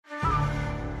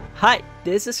Hi,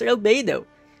 this is Albedo,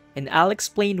 and I'll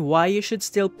explain why you should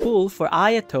still pull for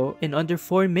Ayato in under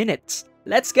 4 minutes.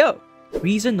 Let's go!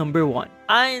 Reason number 1.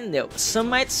 I know, some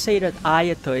might say that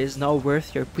Ayato is not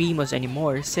worth your primos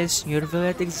anymore since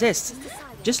Neuvillette exists.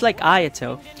 Just like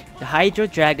Ayato, the Hydro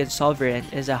Dragon Sovereign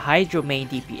is a Hydro main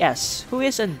DPS who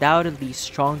is undoubtedly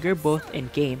stronger both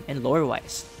in game and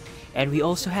lore-wise. And we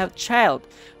also have Child,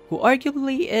 who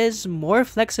arguably is more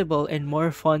flexible and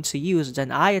more fun to use than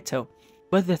Ayato.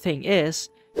 But the thing is,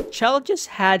 Child just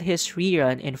had his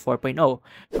rerun in 4.0,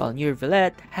 while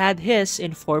Neuvillette had his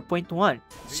in 4.1.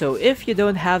 So if you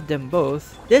don't have them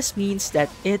both, this means that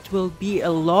it will be a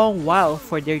long while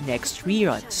for their next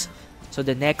reruns. So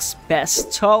the next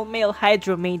best tall male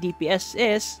Hydro main DPS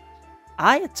is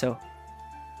Ayato.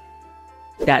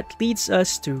 That leads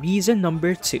us to reason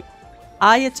number 2.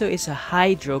 Ayato is a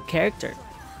Hydro character.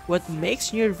 What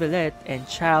makes Neuvillette and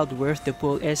Child worth the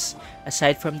pull is,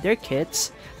 aside from their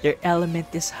kits, their element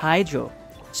is Hydro.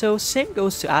 So same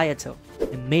goes to Ayato.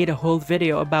 I made a whole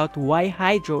video about why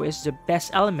Hydro is the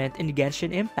best element in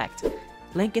Genshin Impact.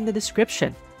 Link in the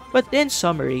description. But in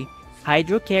summary,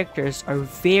 Hydro characters are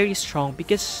very strong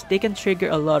because they can trigger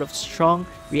a lot of strong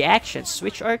reactions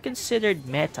which are considered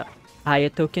meta.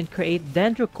 Ayato can create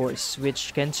Dendrocores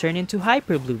which can turn into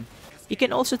Hyper Bloom. You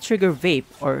can also trigger Vape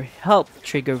or help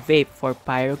trigger Vape for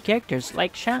Pyro characters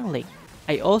like Xiangling.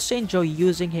 I also enjoy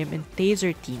using him in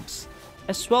Taser teams,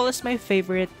 as well as my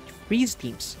favorite Freeze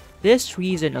teams. This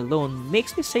reason alone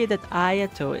makes me say that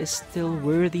Ayato is still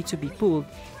worthy to be pulled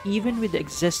even with the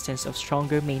existence of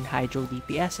stronger main Hydro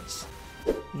DPSs.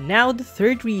 Now the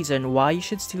third reason why you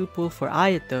should still pull for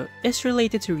Ayato is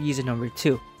related to reason number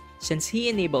 2. Since he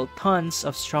enabled tons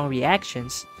of strong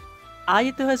reactions,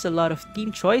 Ayato has a lot of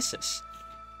team choices.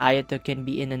 Ayato can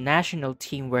be in a national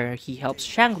team where he helps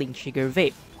Xiangling trigger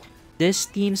Vape. This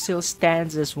team still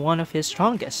stands as one of his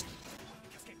strongest.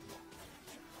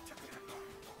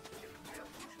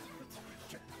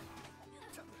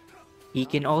 He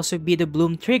can also be the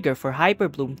Bloom trigger for Hyper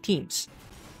Bloom teams.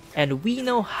 And we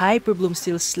know Hyper Bloom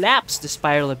still slaps the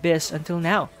Spiral Abyss until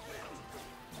now.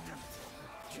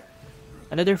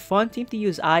 Another fun team to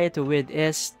use Ayato with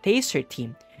is Taser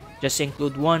team. Just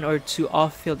include 1 or 2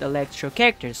 off-field Electro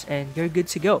characters and you're good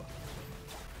to go.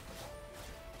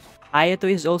 Ayato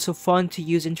is also fun to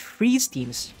use in Freeze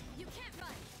teams.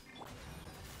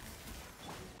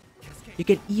 You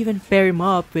can even pair him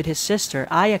up with his sister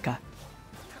Ayaka.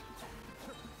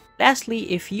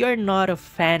 Lastly, if you're not a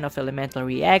fan of elemental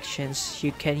reactions,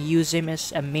 you can use him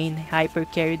as a main hyper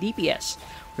carry DPS,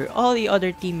 where all the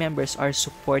other team members are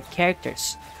support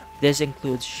characters. This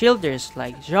includes shielders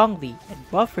like Zhongli and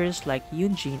buffers like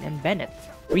Yunjin and Bennett.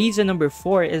 Reason number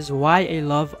 4 is why I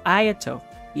love Ayato.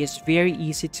 He is very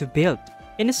easy to build,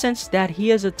 in the sense that he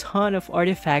has a ton of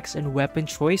artifacts and weapon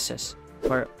choices.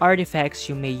 For artifacts,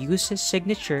 you may use his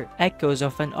signature Echoes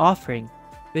of an Offering,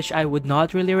 which I would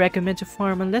not really recommend to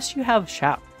farm unless you have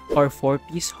Shao, or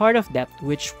 4-piece Heart of Depth,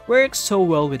 which works so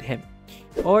well with him,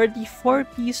 or the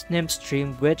 4-piece Nymph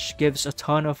Stream, which gives a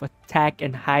ton of attack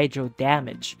and Hydro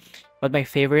damage. But my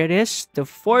favorite is the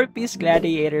 4-piece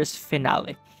Gladiator's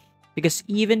Finale, because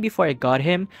even before I got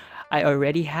him, I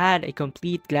already had a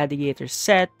complete Gladiator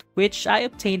set which I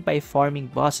obtained by farming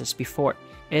bosses before.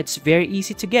 It's very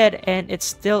easy to get and it's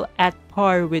still at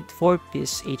par with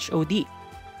 4-piece HOD.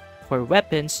 For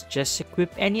weapons, just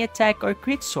equip any attack or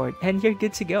crit sword and you're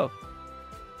good to go.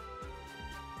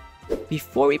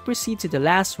 Before we proceed to the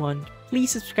last one,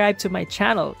 please subscribe to my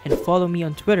channel and follow me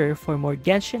on Twitter for more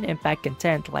Genshin Impact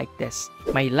content like this.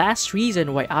 My last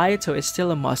reason why Ayato is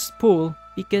still a must pull,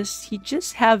 because he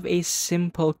just have a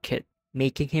simple kit,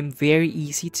 making him very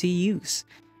easy to use.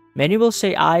 Many will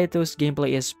say Ayato's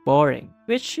gameplay is boring,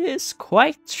 which is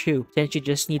quite true, since you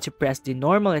just need to press the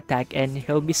normal attack and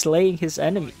he'll be slaying his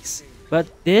enemies. But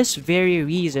this very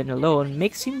reason alone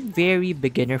makes him very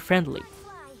beginner friendly.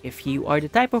 If you are the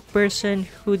type of person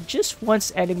who just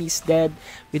wants enemies dead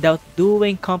without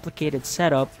doing complicated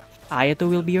setup, Ayato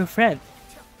will be your friend.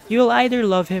 You will either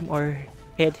love him or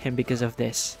hate him because of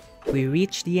this. We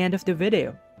reached the end of the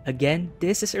video. Again,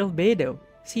 this is Albedo.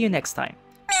 See you next time.